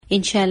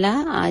انشاءاللہ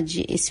آج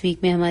اس ویک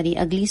میں ہماری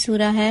اگلی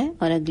سورہ ہے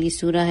اور اگلی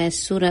سورہ ہے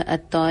سورہ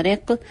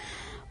الطارق.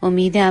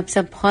 امید ہے آپ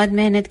سب بہت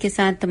محنت کے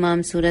ساتھ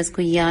تمام سورج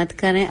کو یاد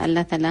کریں.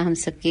 اللہ تعالیٰ ہم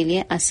سب کے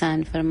لیے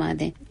آسان فرما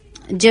دیں.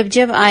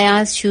 جب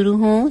آیات شروع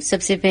ہوں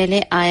سب سے پہلے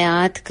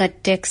آیات کا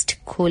ٹیکسٹ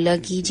کھولا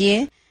کیجئے.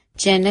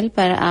 چینل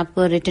پر آپ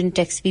کو ریٹن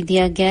ٹیکسٹ بھی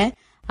دیا گیا ہے،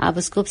 آپ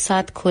اس کو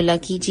ساتھ کھولا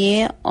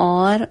کیجئے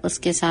اور اس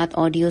کے ساتھ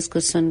آڈیوز کو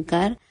سن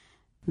کر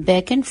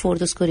بیک اینڈ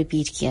فورتھ اس کو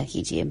ریپیٹ کیا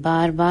کیجئے.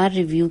 بار بار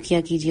ریویو کیا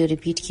کیجئے اور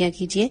ریپیٹ کیا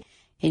کیجئے.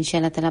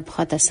 انشاءاللہ تعالیٰ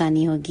بہت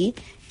آسانی ہوگی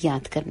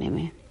یاد کرنے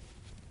میں.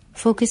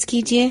 فوکس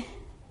کیجئے.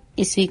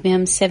 اس ویک میں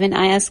ہم 7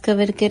 آیات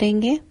کور کریں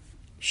گے.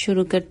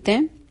 شروع کرتے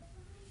ہیں.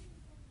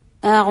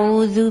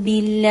 اعوذ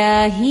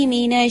باللہ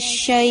من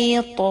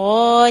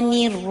الشیطان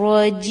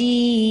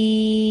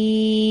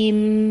الرجیم.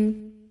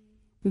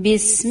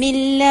 بسم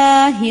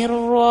اللہ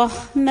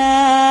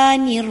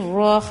الرحمن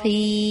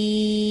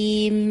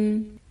الرحیم.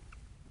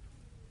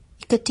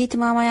 اکٹھی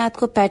تمام آیات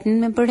کو پیٹرن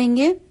میں پڑھیں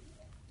گے،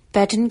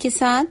 پیٹرن کے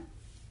ساتھ.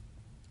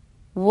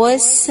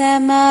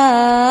 والسماء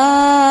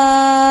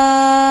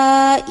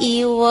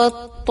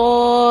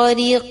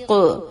والطارق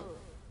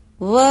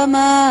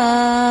وما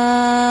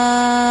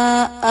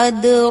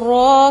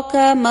أدراك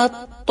ما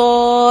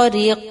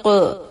الطارق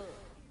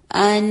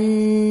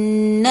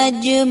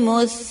النجم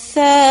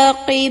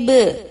الثاقب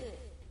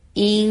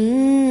إن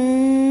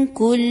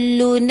كل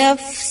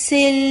نفس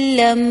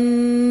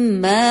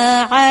لما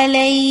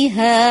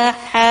عليها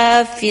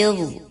حافظ.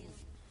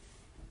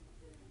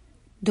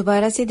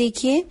 دوبارہ سے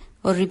دیکھیے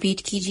اور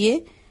ریپیٹ کیجئے.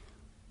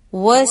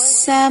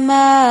 والسماء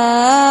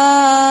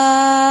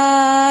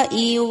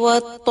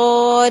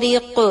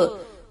والطارق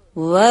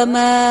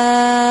وما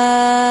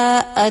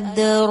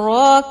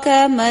أدراك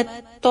ما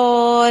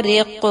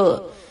الطارق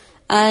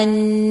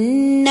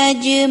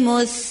النجم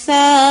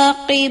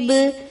الثاقب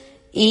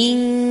إن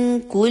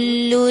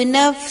كل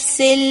نفس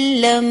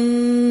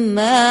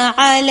لما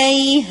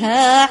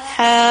عليها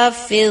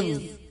حافظ.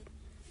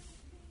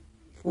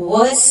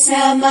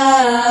 والسماء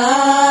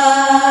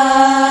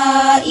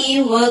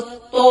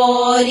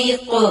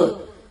والطارق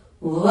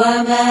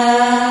وما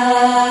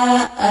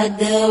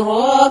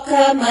أدراك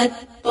ما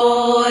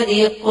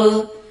الطارق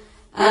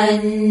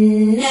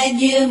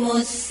النجم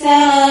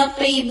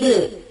الثاقب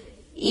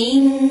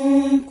إن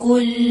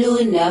كل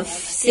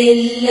نفس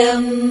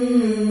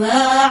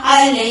لما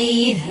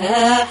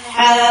عليها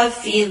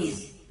حافظ.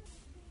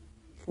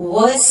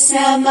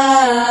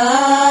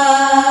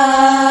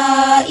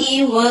 والسماء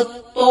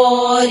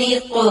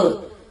والطارق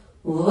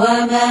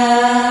وما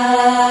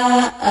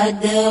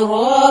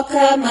أدراك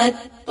ما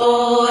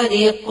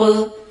الطارق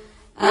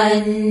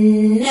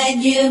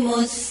النجم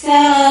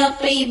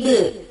الثاقب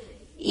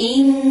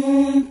إن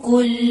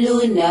كل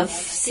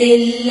نفس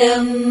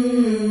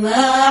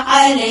لما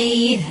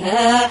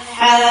عليها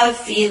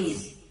حافظ.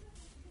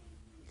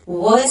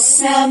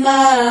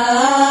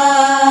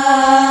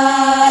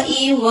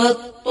 والسماء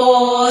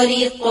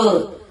والطارق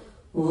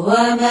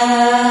وما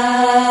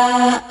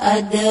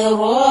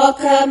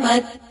أدراك ما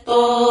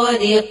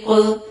الطارق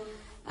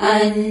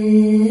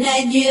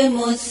النجم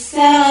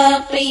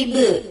الثاقب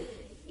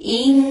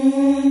إن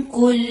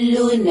كل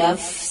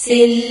نفس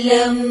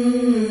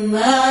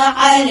لما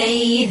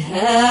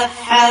عليها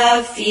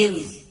حافظ.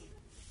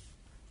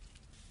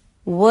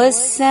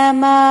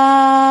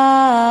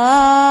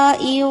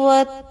 والسماء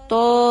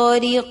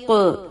والطارق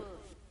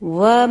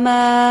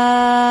وما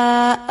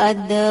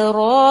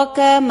أدراك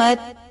ما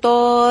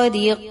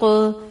الطارق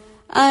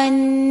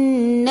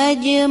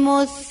النجم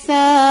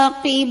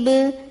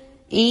الثاقب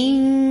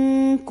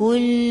إن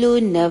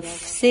كل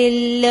نفس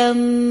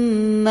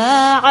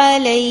لما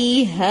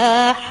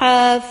عليها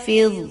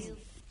حافظ.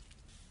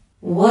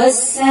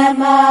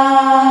 والسماء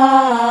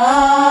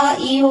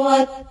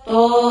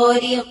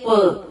والطارق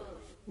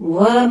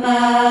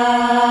وما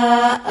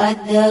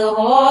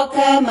أدراك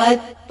ما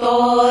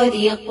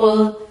الطارق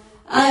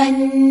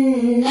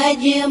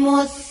النجم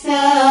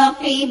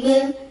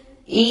الثاقب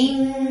إن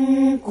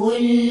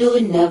كل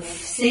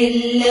نفس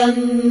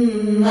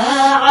لما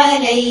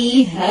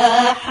عليها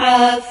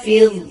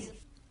حافظ.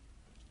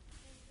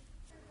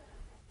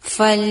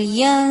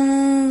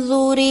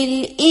 فلينظر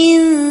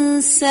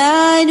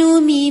الإنسان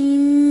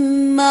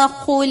مما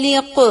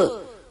خلق.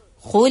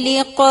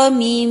 خلق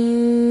من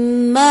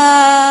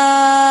ماء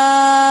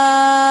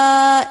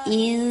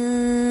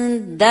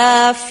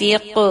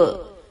دافق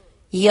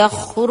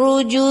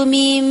يخرج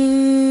من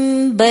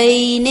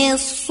بين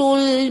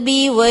الصلب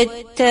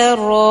والترائب.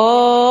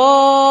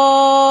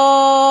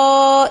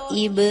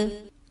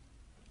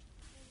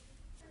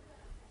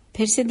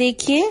 پھر سے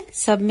دیکھیے،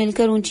 سب مل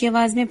کر اونچی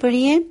آواز میں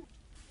پڑھیے.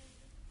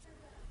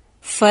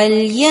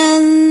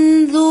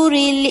 فَلْيَنظُرِ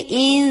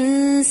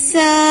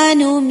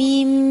الْإِنسَانُ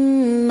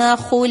مِمَّا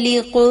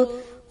خُلِقَ.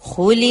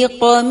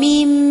 خُلِقَ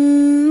مِن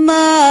مَّاءٍ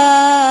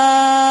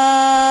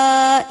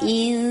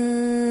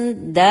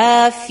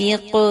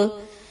دَافِقٍ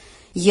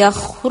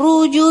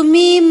يَخْرُجُ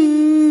مِن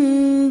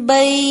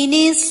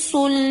بَيْنِ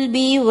الصُّلْبِ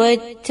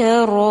وَالتَّرَائِبِ.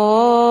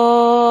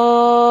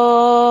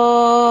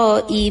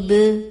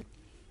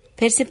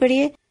 پھر سے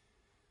پڑھیے.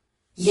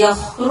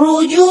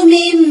 يخرج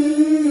من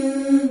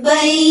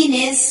بين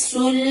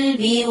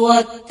الصلب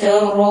والترائب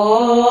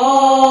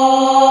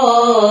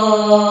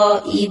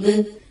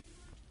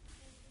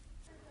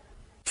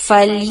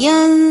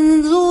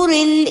فلينظر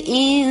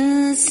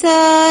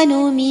الإنسان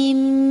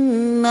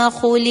مما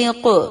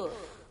خلق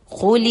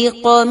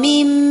خلق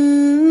من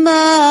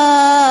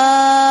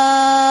ماء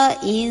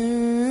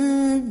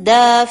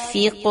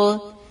دافق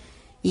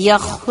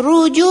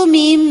يخرج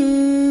من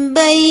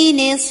بين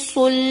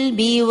الصلب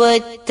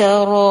والترائب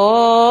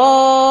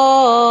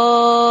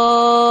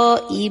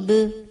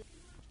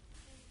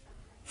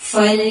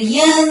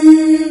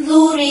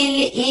فلينظر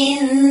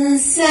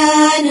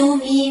الإنسان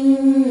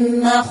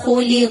مما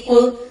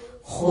خلق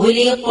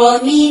خلق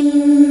من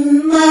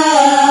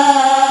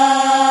ماء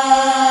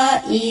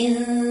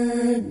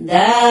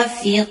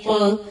دافق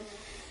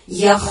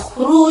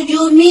يخرج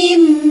من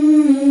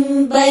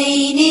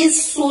بين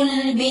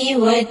الصلب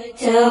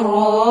والترائب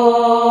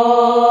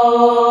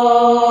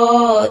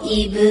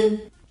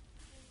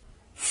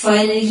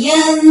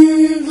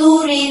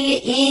فلينظر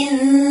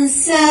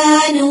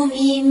الإنسان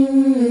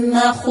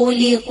مما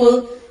خلق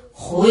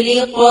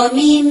خلق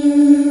من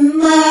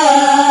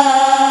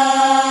ماء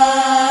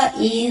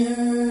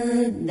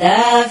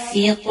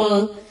دافق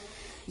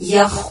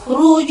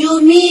يخرج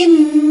من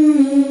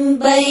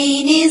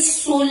بين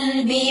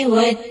الصلب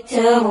والترائب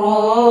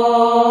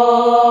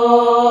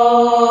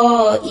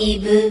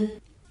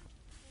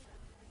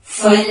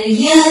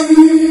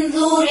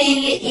فلينظر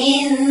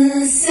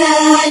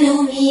الإنسان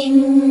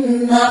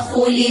مما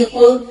خلق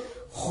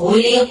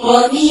خلق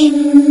من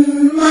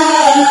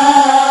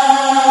ماء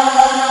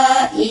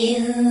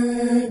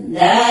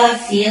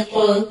دافق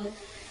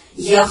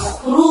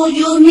يخرج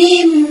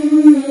من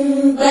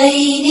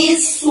بين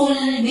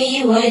الصلب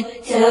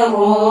والترائب.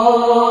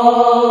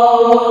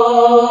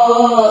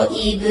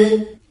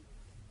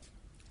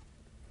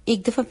 ایک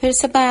دفعہ پھر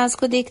سب آیات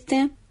کو دیکھتے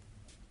ہیں.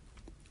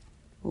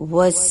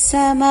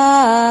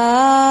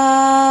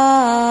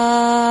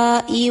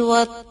 والسماء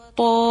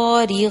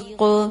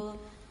والطارق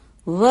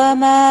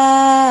وما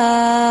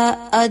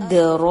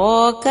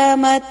أدراك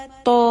ما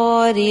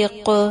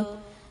الطارق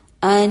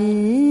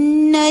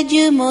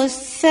النجم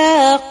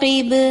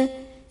الثاقب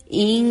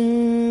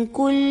إن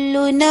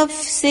كل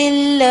نفس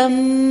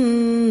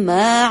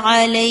لما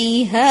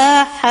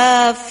عليها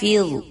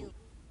حافظ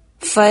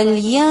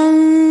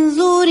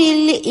فلينظر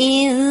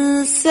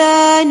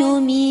الإنسان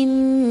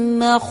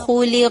مما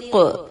خلق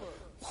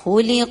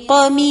خلق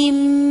من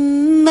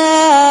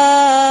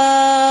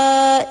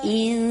ماء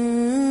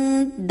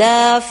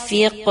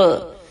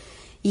دافق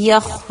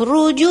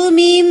يخرج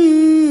من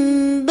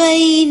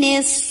بين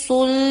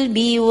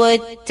الصلب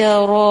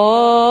والترائب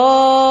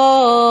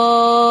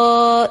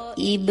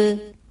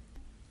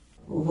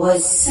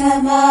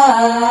والسماء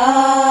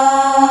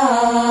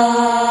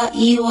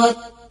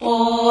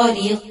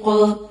والطارق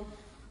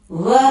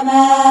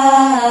وما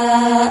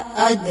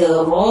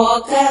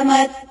أدراك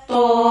ما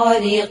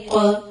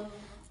الطارق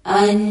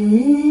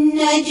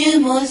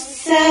النجم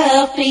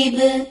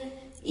الثاقب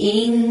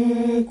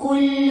إن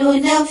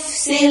كل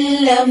نفس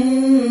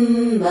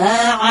لما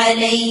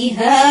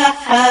عليها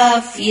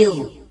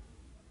حافظ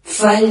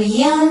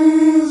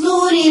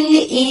فلينظر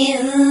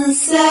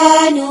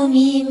الإنسان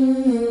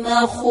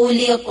مما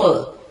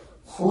خلق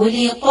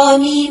خلق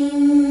من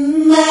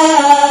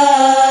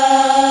ماء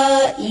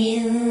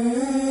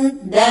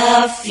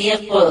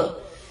دافق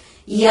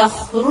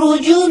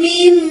يخرج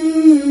من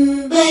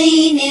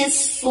بين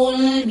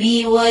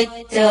الصلب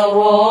والترائب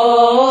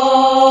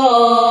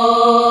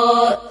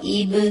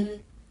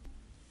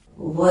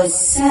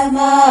والسماء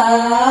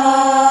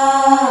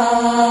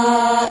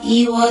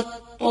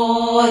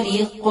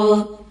والطارق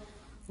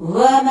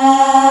وما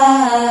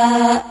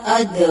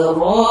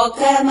أدراك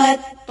ما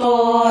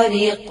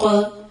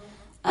الطارق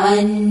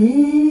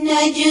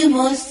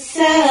النجم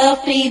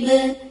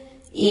الثاقب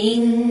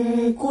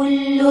إن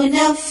كل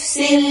نفس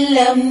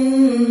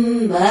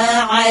لما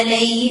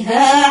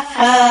عليها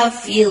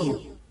حافظ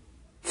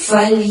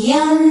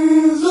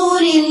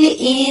فلينظر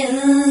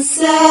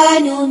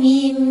الإنسان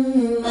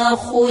مما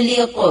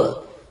خلق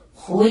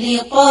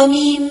خلق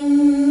من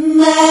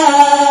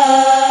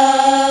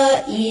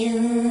ماء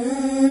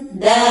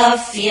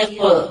دافق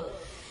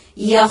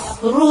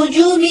يخرج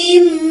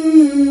من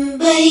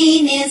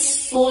بين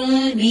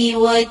الصلب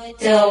والترائب.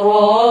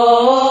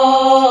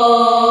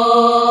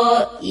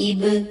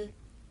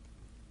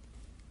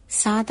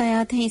 7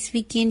 آیات ہیں اس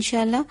ویک کی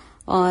انشاءاللہ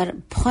اور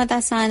بہت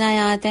آسان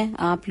آیات ہے.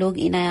 آپ لوگ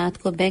ان آیات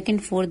کو back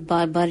and fourth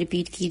bar bar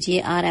repeat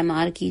کیجئے,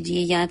 RMR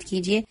کیجئے, یاد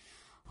کیجئے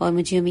اور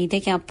مجھے امید ہے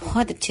کہ آپ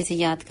بہت اچھے سے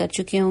یاد کر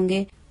چکے ہوں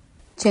گے.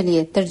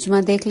 چلیے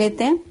ترجمہ دیکھ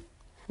لیتے ہیں.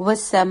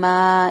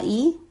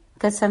 والسمائی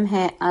قسم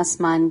ہے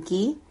آسمان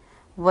کی,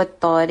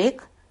 والطارق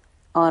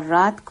اور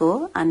رات کو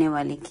آنے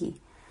والے کی,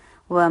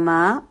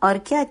 وما اور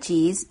کیا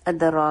چیز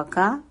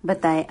ادراکا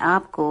بتائے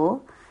آپ کو,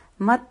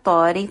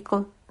 مطارق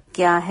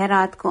کیا ہے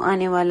رات کو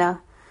آنے والا,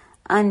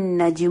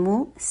 النجم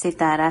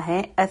ستارہ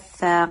ہے,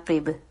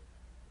 الثاقب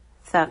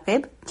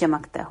ثاقب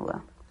چمکتا ہوا,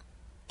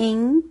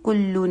 ان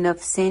کل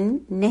نفس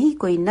نہیں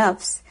کوئی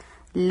نفس,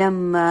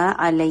 لما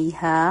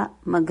علیہا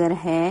مگر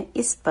ہے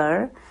اس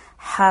پر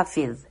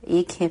حافظ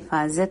ایک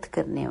حفاظت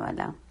کرنے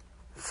والا.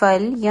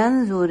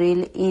 فَلْيَنْظُرِ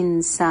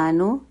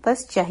الْإِنسَانُ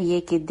پس چاہیے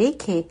کہ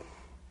دیکھے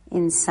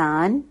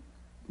انسان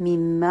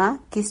مما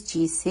کس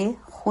چیز سے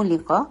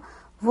خلق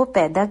وہ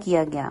پیدا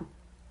کیا گیا.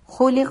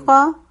 خلق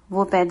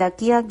وہ پیدا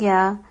کیا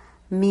گیا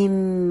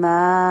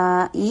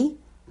مما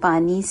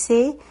پانی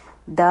سے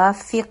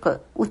دافق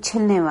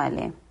اچھلنے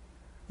والے.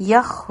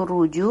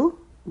 یخرج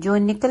جو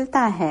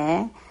نکلتا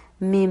ہے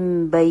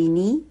من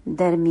بینی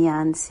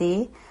درمیان سے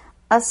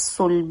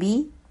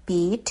الصلبی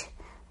پیٹھ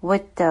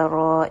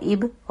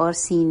والترائب اور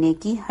سینے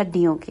کی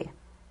ہڈیوں کے.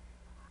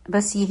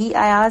 بس یہی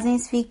آیات ہیں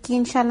اس ویک کی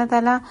انشاءاللہ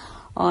تعالی،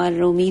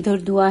 اور امید اور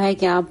دعا ہے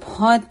کہ آپ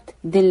بہت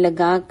دل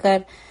لگا کر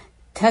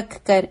تھک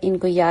کر ان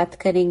کو یاد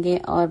کریں گے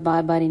اور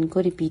بار بار ان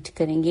کو ریپیٹ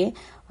کریں گے،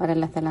 اور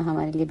اللہ تعالیٰ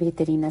ہمارے لیے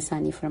بہترین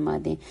آسانی فرما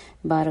دیں.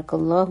 بارک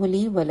اللہ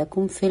لی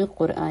ولکم فی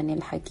القرآن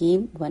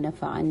الحکیم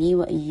ونفعنی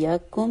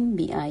وإیاکم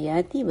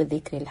بآیاتی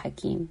وذکر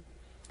الحکیم.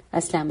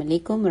 السلام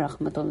علیکم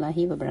ورحمۃ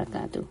اللہ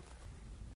وبرکاتہ.